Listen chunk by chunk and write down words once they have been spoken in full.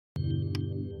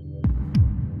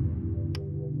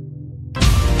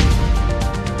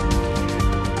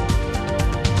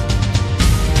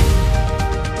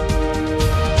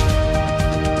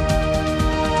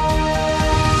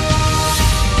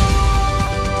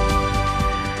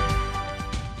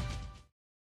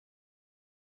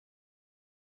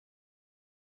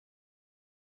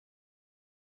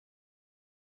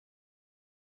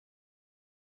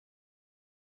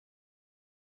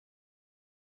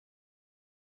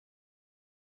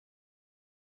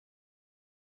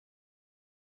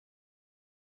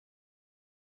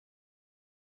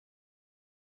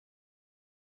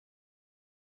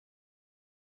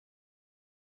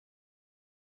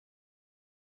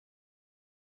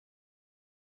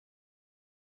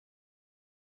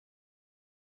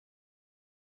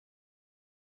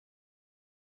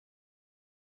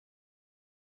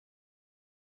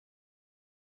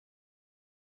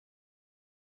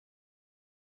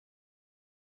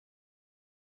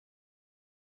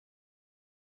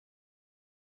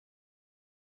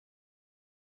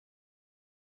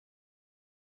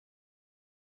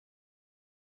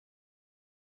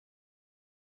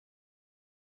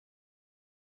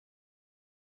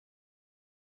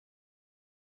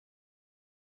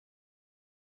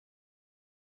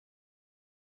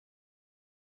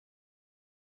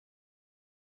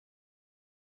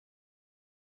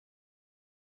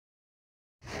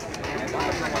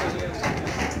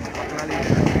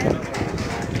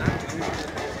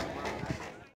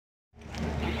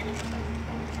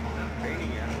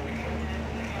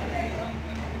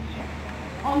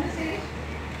On the stage,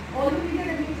 all the media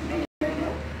that needs to be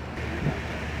here.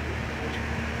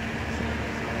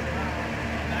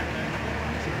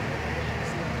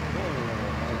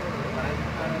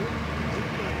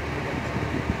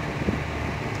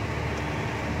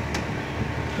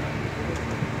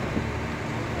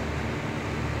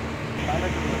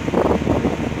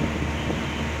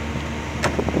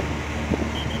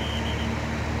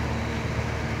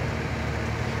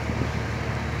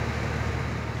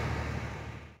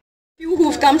 You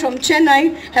who've come from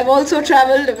Chennai have also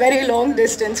traveled a very long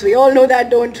distance. We all know that,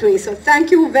 don't we? So thank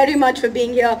you very much for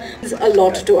being here. It's a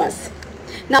lot to us.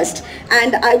 Now,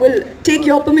 and I will take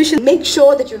your permission. Make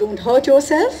sure that you don't hurt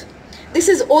yourself. This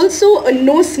is also a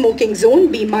no smoking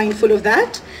zone. Be mindful of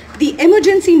that. The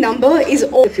emergency number is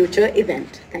all future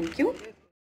event. Thank you.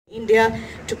 India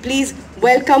to please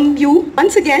welcome you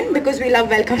once again, because we love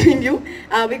welcoming you.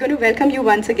 We're going to welcome you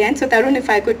once again. So Tarun, if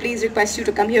I could please request you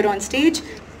to come here on stage.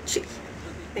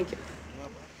 Thank you.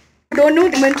 You don't know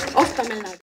the moment of Tamil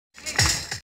Nadu.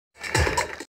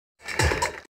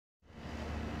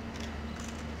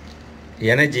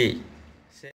 Energy.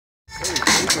 Thank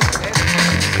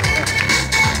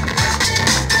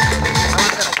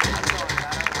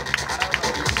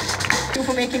you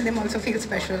for making them also feel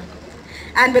special.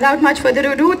 And without much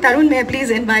further ado, Tarun, may I please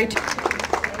invite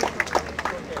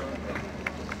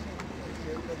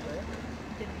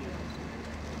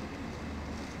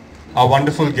our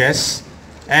wonderful guests,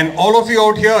 and all of you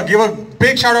out here, give a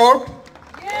big shout out.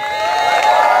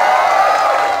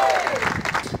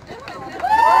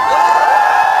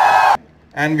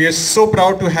 And we are so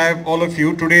proud to have all of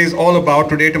you. Today is all about,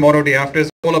 today, tomorrow, day after, is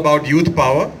all about youth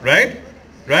power, right?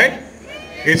 Right?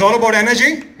 It's all about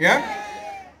energy, yeah?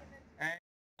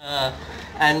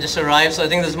 And just arrived, so I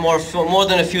think there's more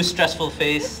than a few stressful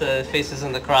faces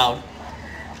in the crowd.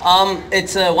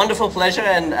 It's a wonderful pleasure,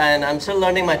 and I'm still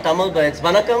learning my Tamil, but it's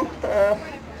Vanakkam.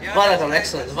 Vanakkam,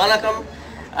 excellent. Vanakkam.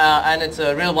 And it's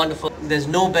a real wonderful, there's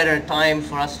no better time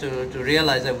for us to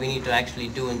realize that we need to actually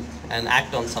do and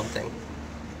act on something.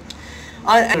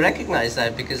 I recognize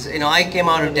that because, you know, I came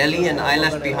out of Delhi and I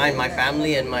left behind my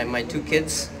family and my two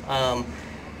kids. And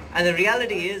the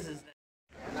reality is that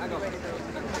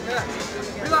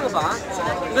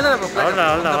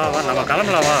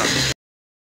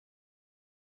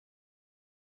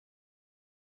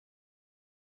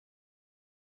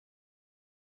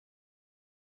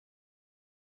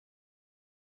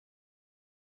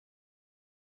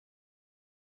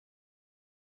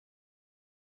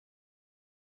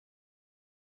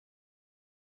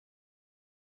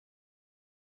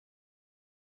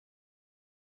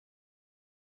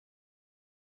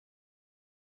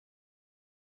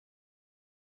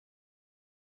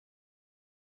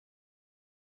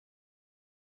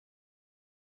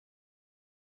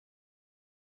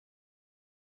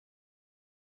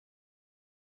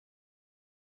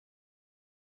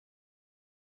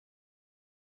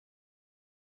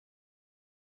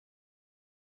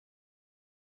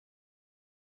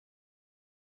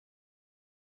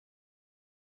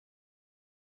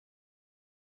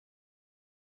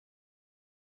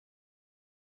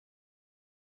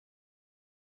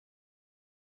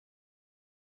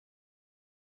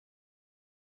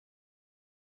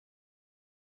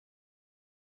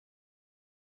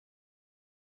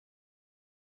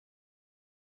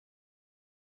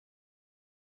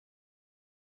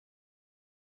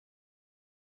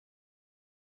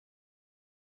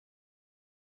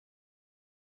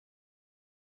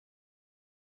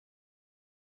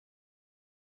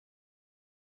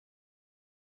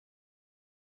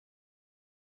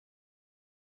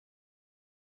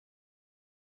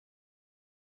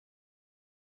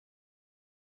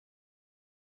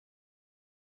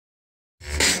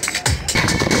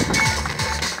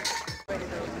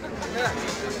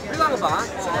Where's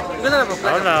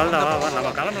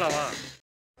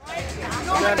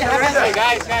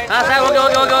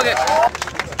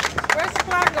the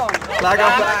flag going? Flag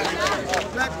up, flag.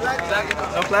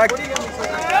 No flag.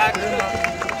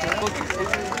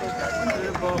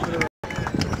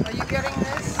 Are you getting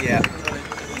this? Yeah.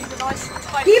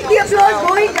 Keep the applause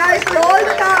going, guys, for all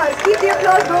the cars. Keep the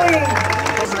applause going.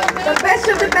 The best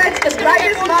of the best, the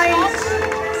brightest minds,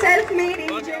 self-made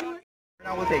Indian.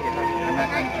 Now we'll take it.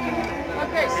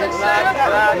 Okay, so stand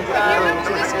up. Give it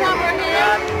to this camera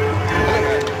here.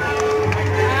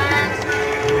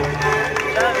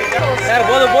 Sir,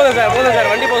 both sir,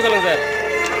 vandi poga solunga sir.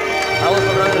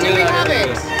 Do we have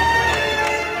it?